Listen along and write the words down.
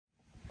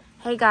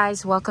Hey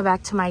guys, welcome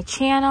back to my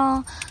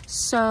channel.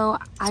 So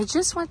I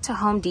just went to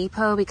Home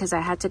Depot because I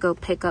had to go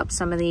pick up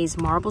some of these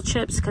marble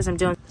chips because I'm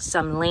doing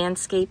some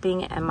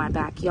landscaping in my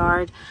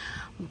backyard.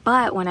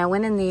 But when I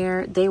went in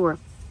there, they were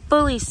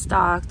fully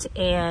stocked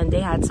and they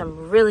had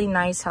some really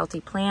nice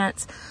healthy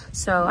plants.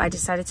 So I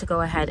decided to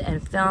go ahead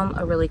and film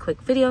a really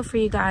quick video for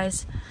you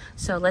guys.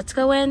 So let's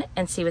go in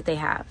and see what they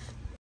have.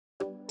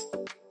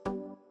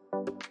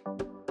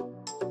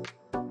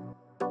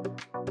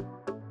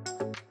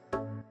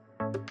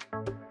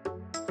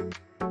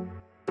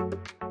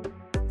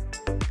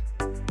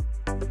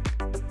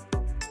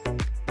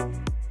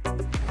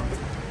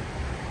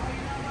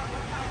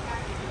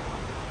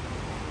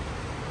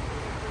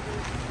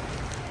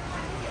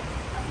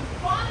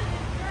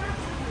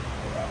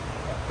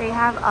 They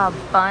have a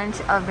bunch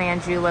of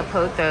Mandula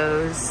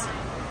pothos.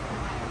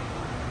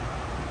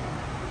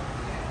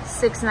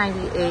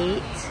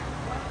 $6.98.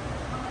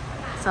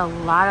 It's a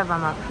lot of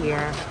them up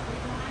here.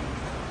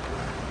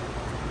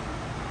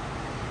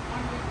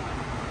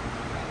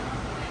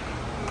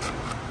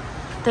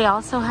 They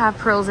also have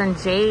pearls and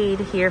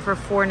jade here for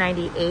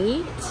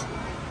 $4.98.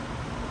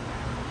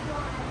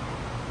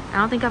 I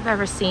don't think I've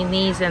ever seen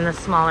these in the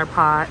smaller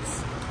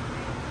pots.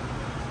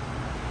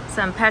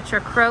 Some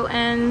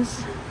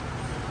Petrocrotons.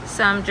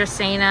 Some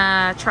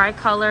Dracaena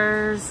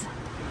tricolors,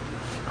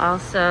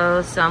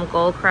 also some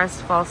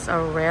Goldcrest false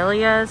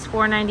Aurelias,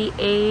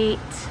 $4.98.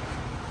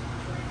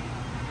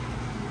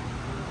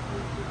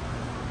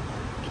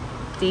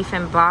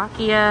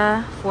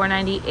 Dieffenbachia,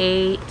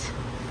 $4.98.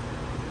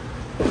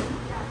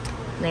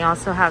 They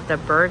also have the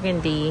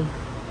Burgundy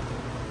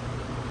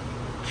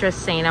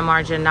Dracaena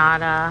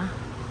marginata.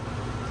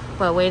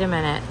 But wait a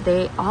minute,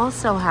 they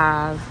also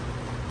have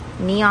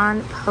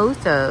neon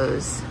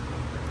pothos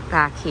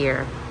back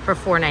here for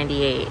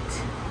 $4.98.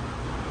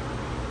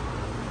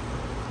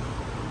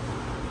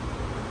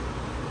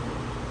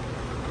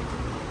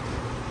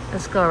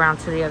 Let's go around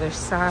to the other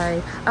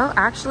side. Oh,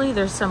 actually,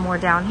 there's some more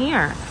down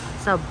here.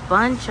 It's a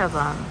bunch of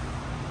them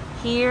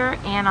here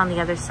and on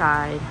the other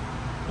side.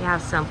 You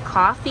have some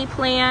coffee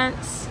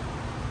plants.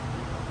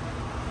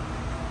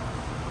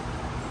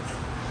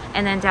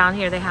 And then down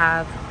here they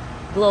have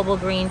Global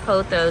Green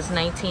Pothos,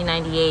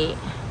 $19.98.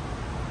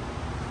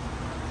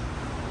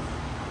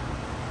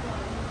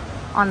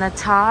 On the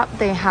top,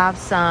 they have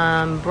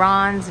some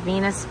bronze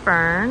Venus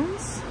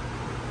ferns,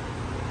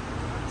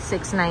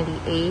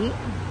 $6.98.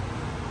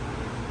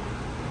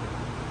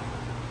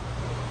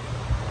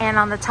 And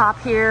on the top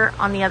here,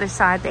 on the other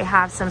side, they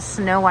have some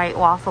Snow White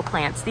waffle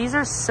plants. These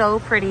are so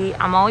pretty.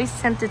 I'm always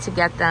tempted to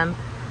get them,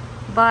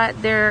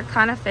 but they're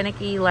kind of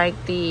finicky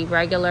like the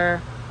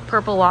regular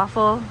purple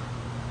waffle.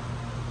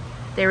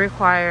 They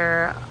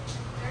require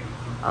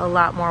a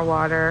lot more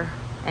water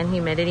and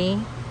humidity.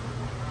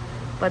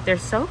 But they're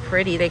so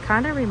pretty. They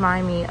kind of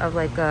remind me of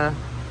like a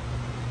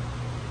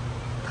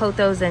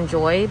Pothos and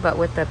Joy, but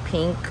with the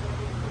pink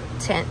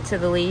tint to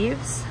the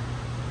leaves.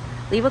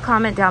 Leave a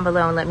comment down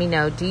below and let me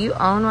know. Do you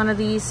own one of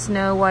these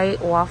Snow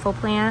White waffle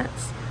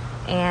plants?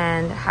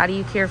 And how do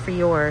you care for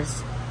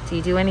yours? Do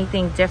you do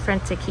anything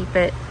different to keep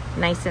it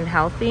nice and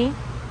healthy?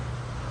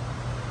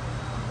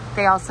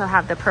 They also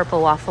have the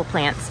purple waffle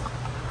plants.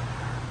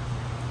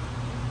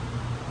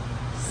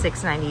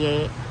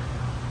 $6.98.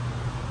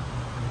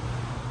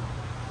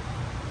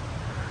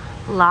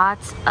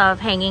 Lots of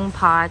hanging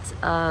pots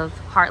of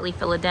Hartley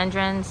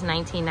philodendrons,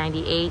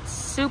 $19.98.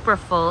 Super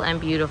full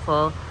and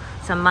beautiful.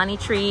 Some money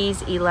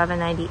trees,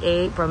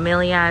 $11.98.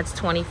 Bromeliads,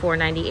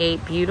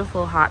 $24.98.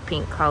 Beautiful hot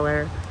pink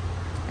color.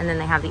 And then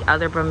they have the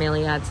other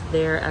bromeliads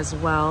there as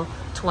well,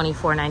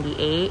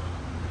 $24.98.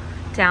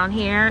 Down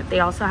here, they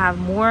also have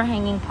more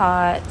hanging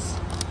pots.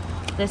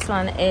 This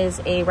one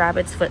is a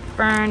rabbit's foot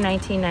fern,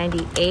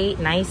 $19.98.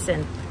 Nice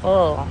and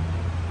full.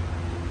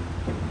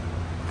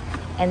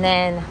 And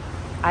then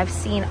I've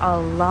seen a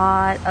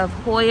lot of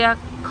Hoya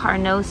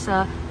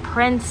Carnosa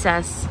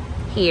Princess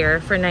here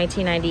for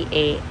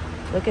 $19.98.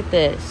 Look at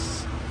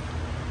this.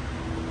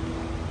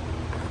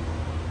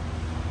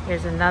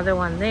 Here's another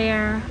one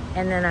there.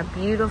 And then a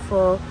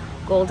beautiful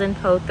golden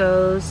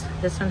pothos.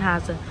 This one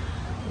has a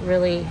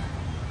really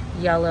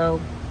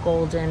yellow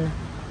golden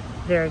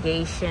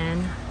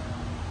variegation.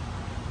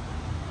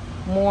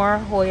 More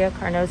Hoya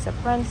Carnosa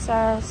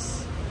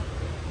Princess.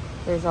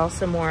 There's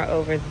also more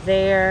over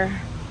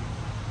there.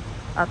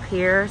 Up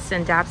here,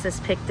 Syndapsis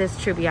pictus,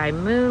 Trubii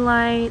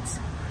Moonlight,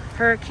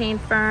 Hurricane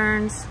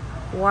Ferns,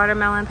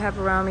 Watermelon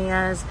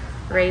Peperomias,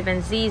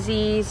 Raven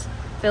Zizis,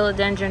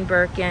 Philodendron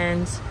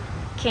Birkins,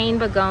 Cane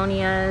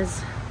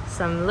Begonias,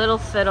 some little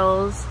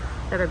fiddles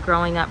that are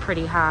growing up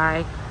pretty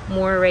high,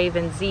 more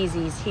Raven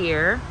Zizis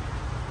here.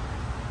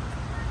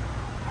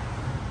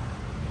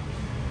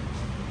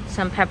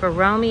 Some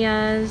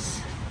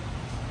Peperomias.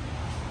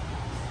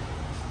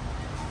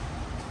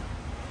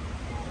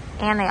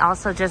 And they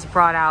also just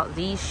brought out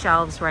these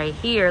shelves right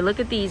here. Look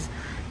at these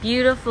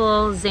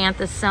beautiful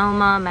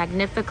Xanthosoma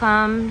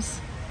magnificums,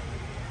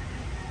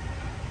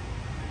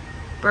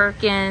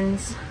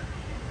 Birkins.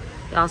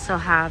 They also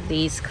have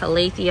these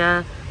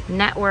Calathea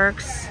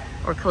networks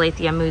or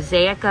Calathea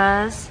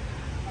mosaicas.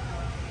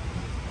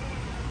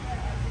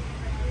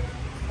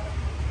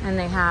 And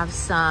they have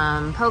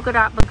some polka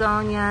dot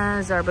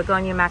begonias or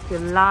begonia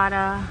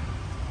maculata.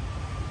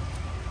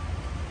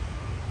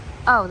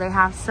 Oh, they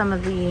have some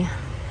of the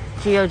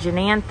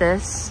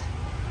georgianthus.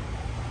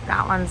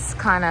 That one's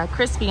kind of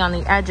crispy on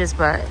the edges,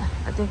 but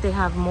I think they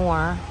have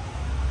more.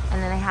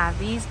 And then they have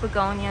these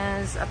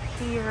begonias up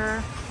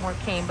here, more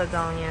cane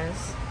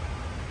begonias.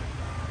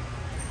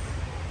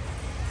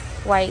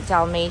 White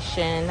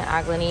Dalmatian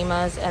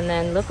aglaonemas. And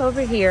then look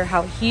over here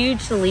how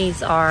huge the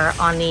leaves are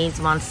on these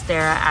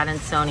Monstera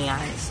adansonii.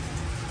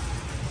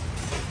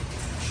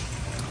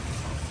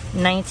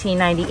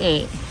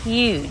 1998,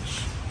 huge.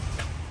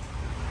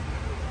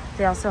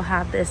 They also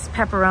have this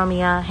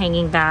peperomia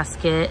hanging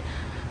basket.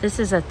 This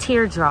is a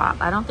teardrop.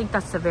 I don't think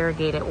that's the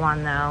variegated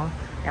one though.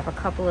 They have a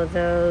couple of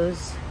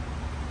those.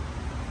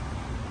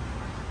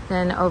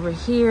 Then over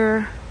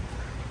here,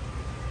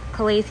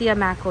 Calathea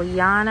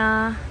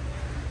maculiana.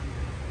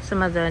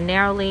 Some of the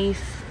narrow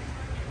leaf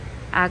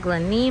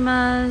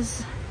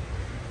aglaonemas,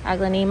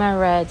 aglaonema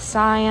red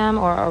siam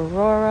or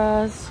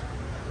auroras,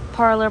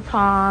 parlor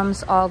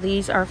palms. All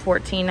these are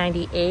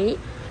 $14.98.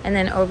 And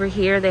then over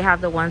here they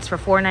have the ones for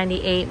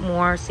 $4.98,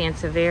 more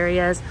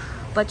sansevierias.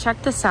 But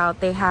check this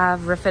out, they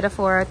have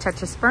Rhaphidophora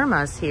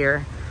tetraspermas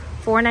here,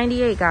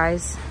 $4.98,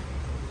 guys.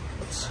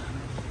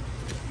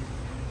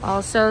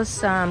 Also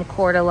some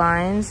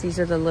cordylines. These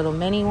are the little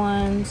mini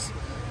ones.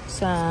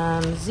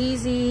 Some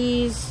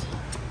ZZs.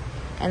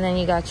 And then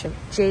you got your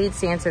jade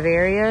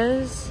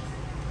sansevierias.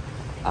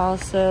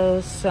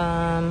 Also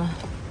some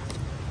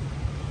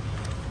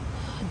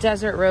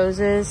desert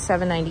roses,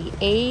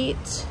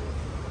 $7.98.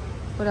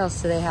 What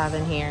else do they have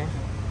in here?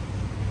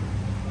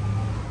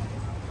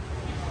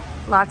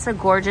 Lots of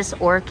gorgeous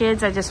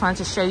orchids. I just wanted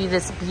to show you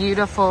this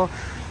beautiful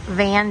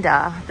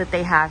Vanda that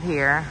they have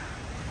here.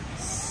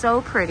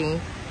 So pretty.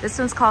 This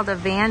one's called a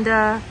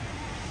Vanda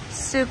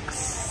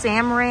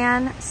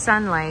Samran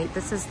Sunlight.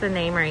 This is the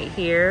name right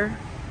here.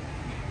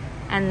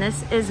 And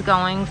this is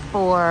going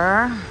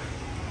for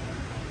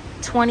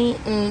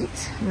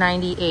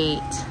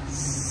 $28.98.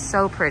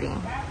 So pretty.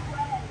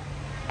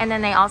 And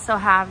then they also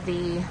have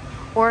the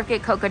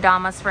orchid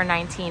kokodamas for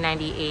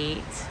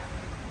 $19.98.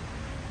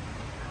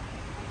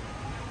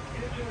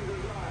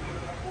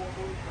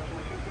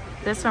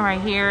 This one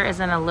right here is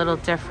in a little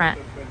different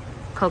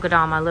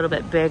kokodama, a little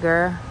bit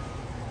bigger,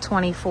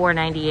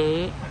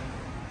 $24.98.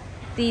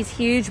 These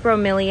huge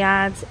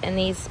bromeliads in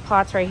these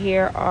pots right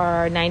here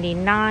are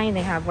 $99.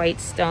 They have white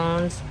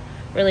stones,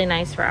 really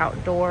nice for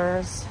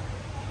outdoors.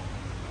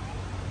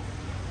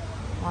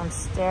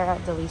 Monstera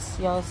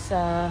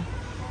deliciosa,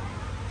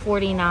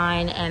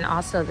 $49, and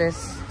also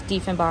this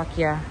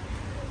Dieffenbachia,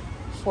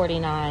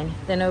 $49.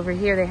 Then over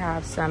here they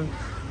have some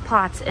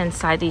pots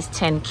inside these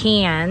tin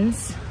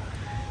cans,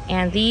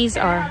 and these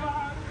are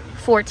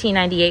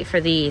 $14.98 for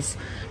these.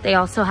 They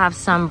also have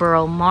some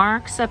burrow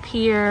marks up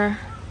here.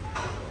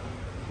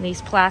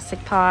 These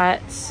plastic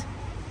pots.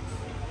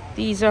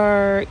 These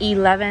are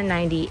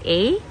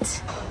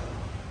 $11.98.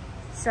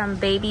 Some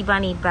baby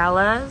bunny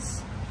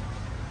bellas,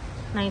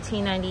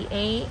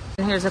 $19.98.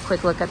 And here's a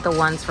quick look at the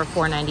ones for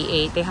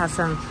 $4.98. They have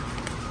some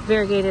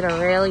variegated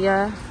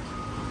Aurelia,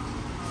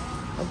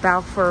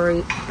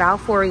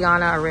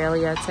 Balfouriana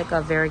Aurelia. It's like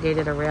a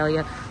variegated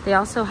Aurelia. They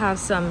also have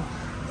some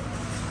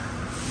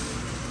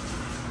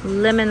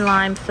lemon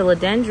lime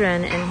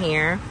philodendron in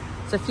here.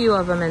 There's a few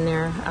of them in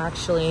there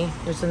actually.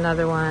 There's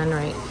another one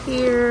right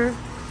here,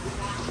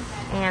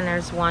 and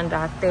there's one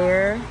back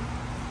there.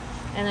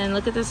 And then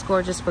look at this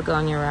gorgeous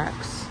begonia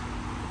rex.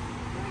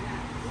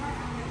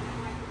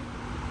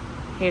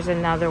 Here's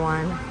another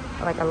one,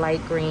 like a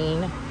light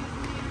green.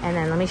 And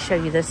then let me show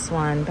you this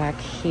one back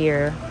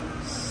here.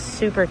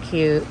 Super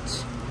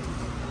cute.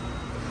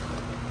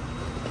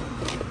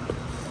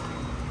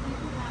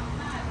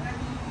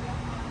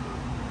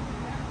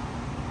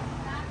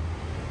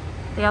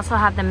 They also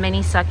have the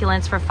mini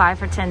succulents for $5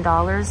 for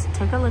 $10.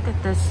 Take a look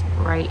at this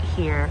right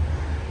here.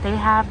 They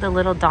have the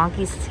little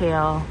donkey's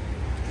tail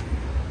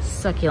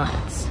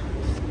succulents.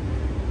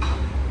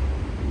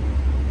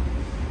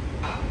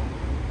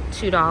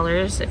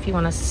 $2 if you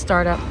want to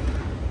start up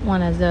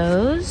one of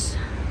those.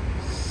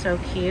 So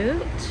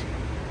cute.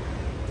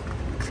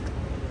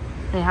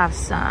 They have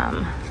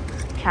some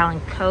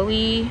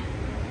Kalanchoe,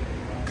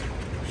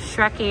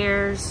 Shrek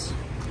ears.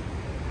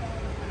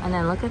 And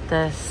then look at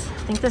this.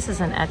 I think this is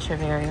an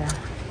Echeveria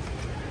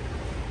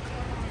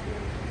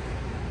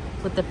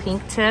with the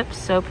pink tips,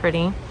 so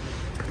pretty.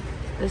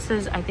 This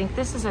is, I think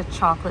this is a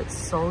chocolate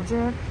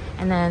soldier.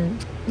 And then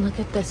look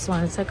at this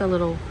one, it's like a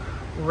little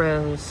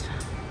rose.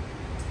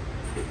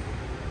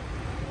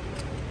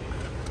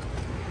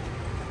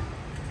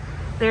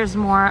 There's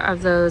more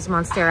of those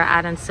Monstera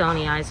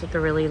adansonii with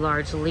the really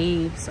large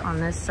leaves on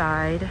this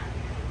side.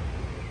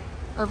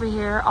 Over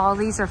here, all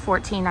these are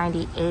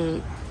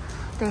 $14.98.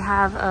 They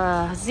have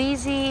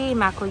ZZ,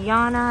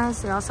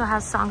 Maculianas. They also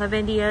have Song of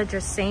India,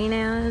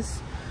 Dracaenas.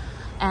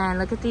 And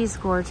look at these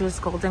gorgeous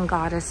Golden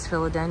Goddess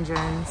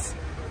philodendrons.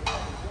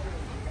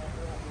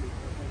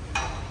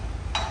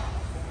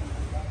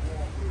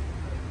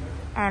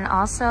 And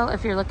also,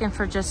 if you're looking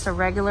for just a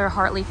regular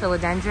Hartley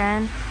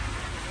philodendron,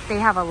 they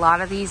have a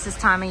lot of these this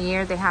time of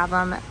year. They have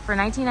them for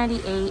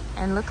 $19.98,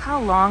 and look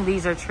how long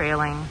these are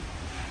trailing.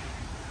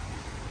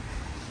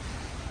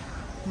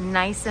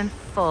 Nice and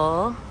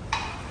full.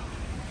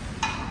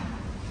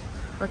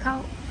 Look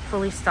how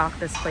fully stocked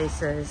this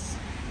place is.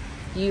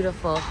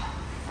 Beautiful.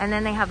 And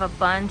then they have a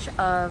bunch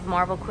of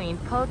Marble Queen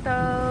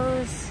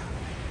pothos,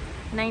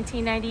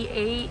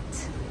 $19.98.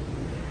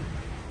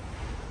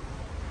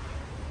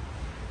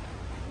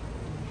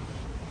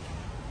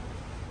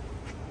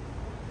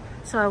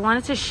 So I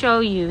wanted to show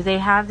you, they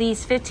have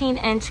these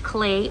 15-inch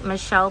clay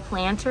Michelle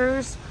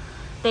planters.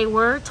 They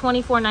were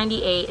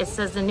 $24.98. It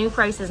says the new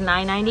price is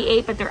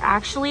 $9.98, but they're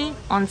actually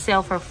on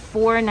sale for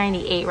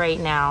 $4.98 right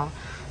now.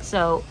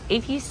 So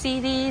if you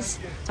see these,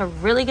 it's a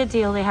really good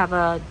deal. They have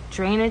a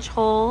drainage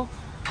hole.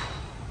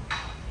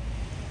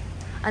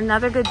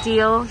 Another good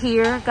deal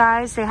here,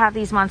 guys, they have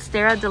these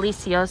Monstera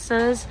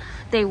Deliciosas.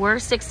 They were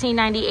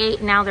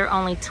 $16.98. Now they're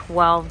only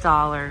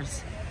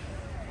 $12.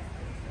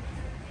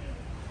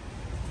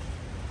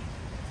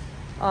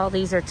 All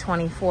these are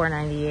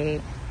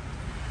 $24.98.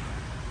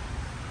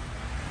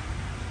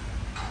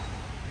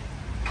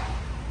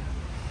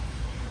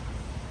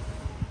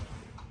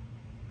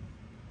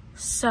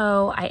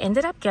 So I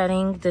ended up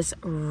getting this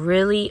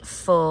really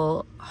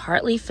full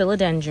Hartley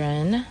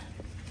philodendron.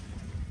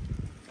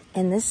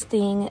 And this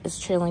thing is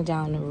trailing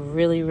down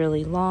really,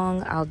 really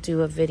long. I'll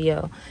do a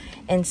video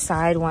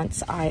inside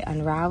once I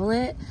unravel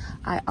it.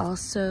 I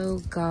also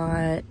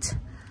got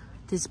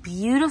this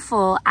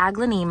beautiful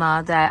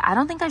aglaonema that I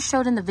don't think I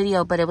showed in the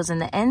video, but it was in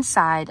the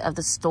inside of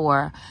the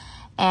store.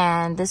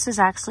 And this is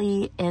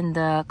actually in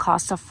the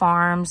Costa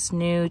Farms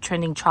new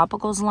Trending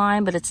Tropicals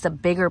line, but it's the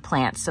bigger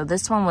plant. So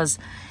this one was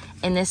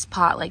in this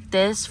pot like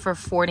this for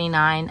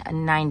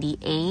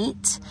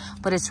 $49.98,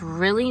 but it's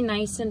really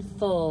nice and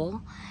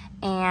full.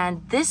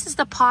 And this is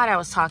the pot I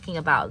was talking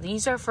about.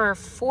 These are for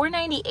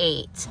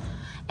 $4.98,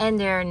 and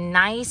they're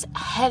nice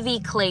heavy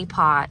clay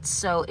pots.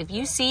 So if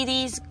you see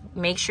these,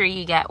 make sure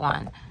you get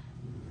one.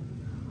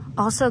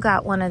 Also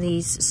got one of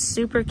these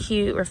super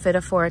cute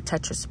Rhaphidophora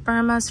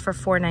tetraspermas for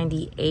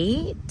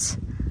 $4.98.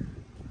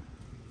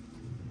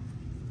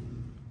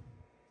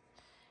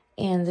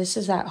 And this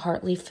is that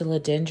Hartley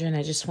philodendron.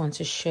 I just want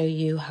to show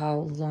you how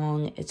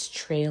long it's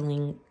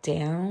trailing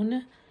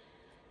down.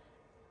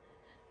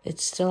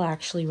 It's still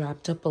actually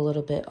wrapped up a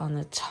little bit on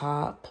the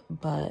top,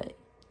 but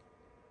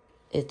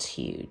it's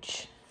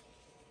huge.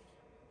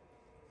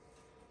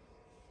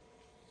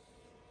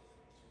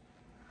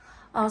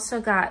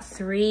 Also got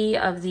 3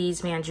 of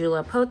these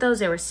Mandula pothos.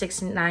 They were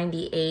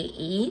 $6.98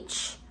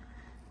 each.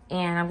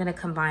 And I'm gonna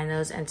combine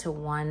those into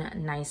one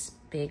nice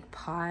big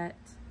pot.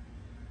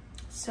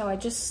 So I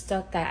just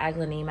stuck that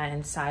aglaonema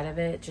inside of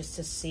it just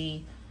to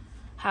see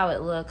how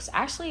it looks.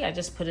 Actually, I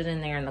just put it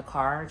in there in the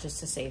car just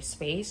to save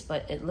space,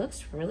 but it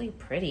looks really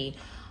pretty.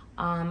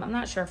 I'm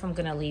not sure if I'm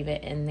gonna leave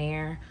it in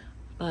there,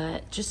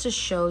 but just to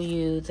show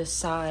you the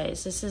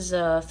size. This is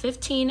a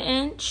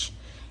 15-inch,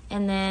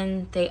 and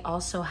then they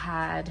also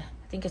had,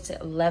 I think it's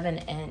an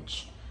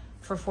 11-inch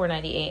for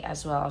 $4.98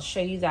 as well. I'll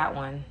show you that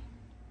one.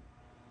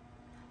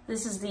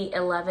 This is the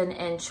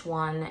 11-inch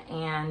one,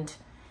 and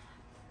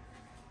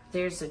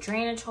there's a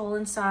drainage hole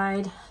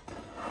inside.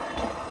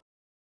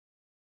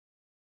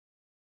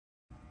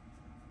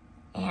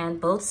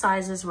 And both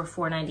sizes were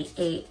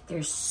 $4.98.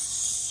 They're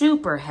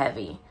super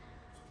heavy.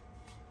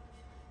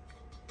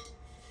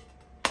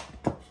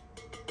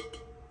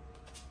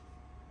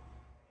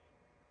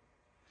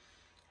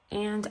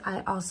 And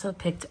I also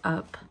picked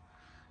up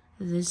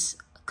this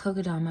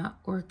Kokedama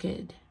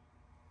orchid.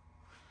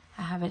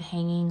 I have it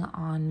hanging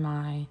on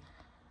my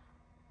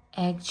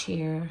egg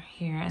chair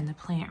here in the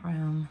plant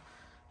room.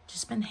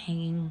 Just been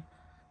hanging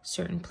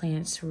certain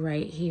plants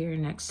right here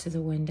next to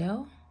the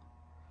window.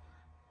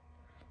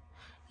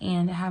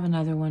 And I have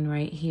another one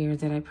right here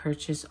that I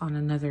purchased on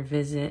another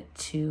visit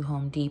to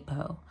Home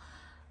Depot.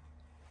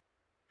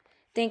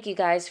 Thank you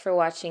guys for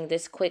watching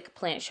this quick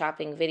plant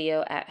shopping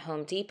video at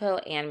Home Depot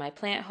and my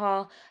plant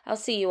haul. I'll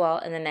see you all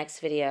in the next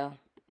video.